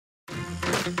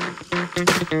Of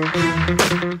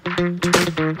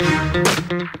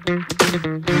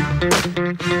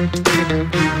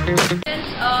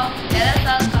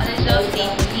Salle-College of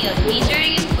Benilde,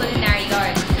 majoring in culinary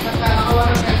arts.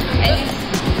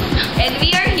 And we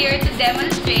are here to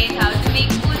demonstrate how to make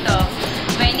puto.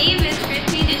 My name is Kris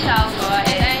Dychauco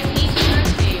and I'm teaching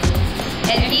Arceo.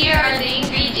 And here are the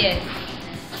ingredients.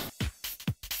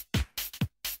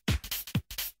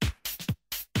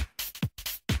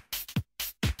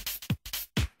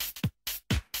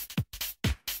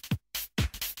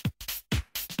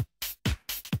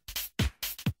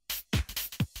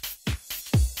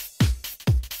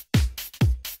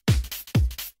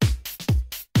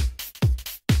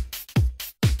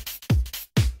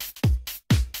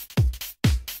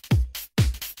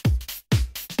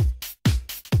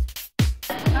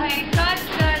 Okay, cut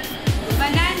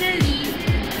banana leaf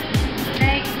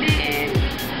like this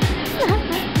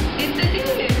into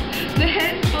this.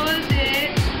 Then fold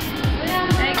it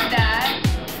like that.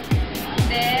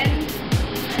 Then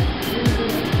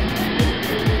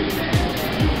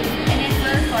and it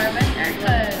will form a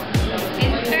circle.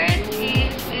 Insert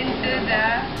it into the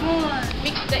mold.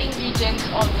 Mix the ingredients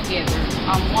all together.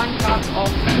 1 cup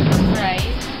of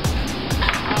rice.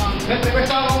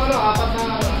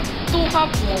 2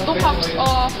 cups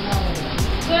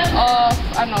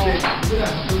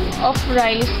of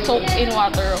rice soaked in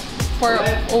water for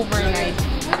overnight.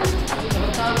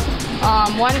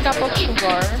 1 cup of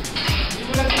sugar.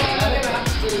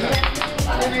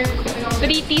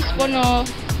 3 teaspoons of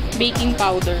baking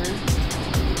powder.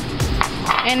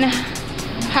 And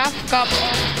half cup of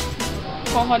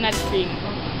coconut cream.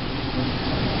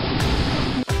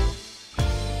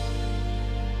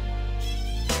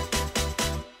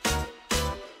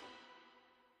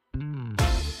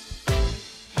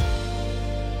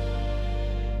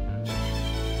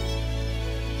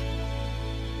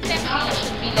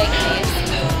 Should be like this.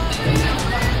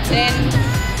 Then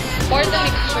pour the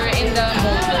mixture in the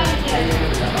mold.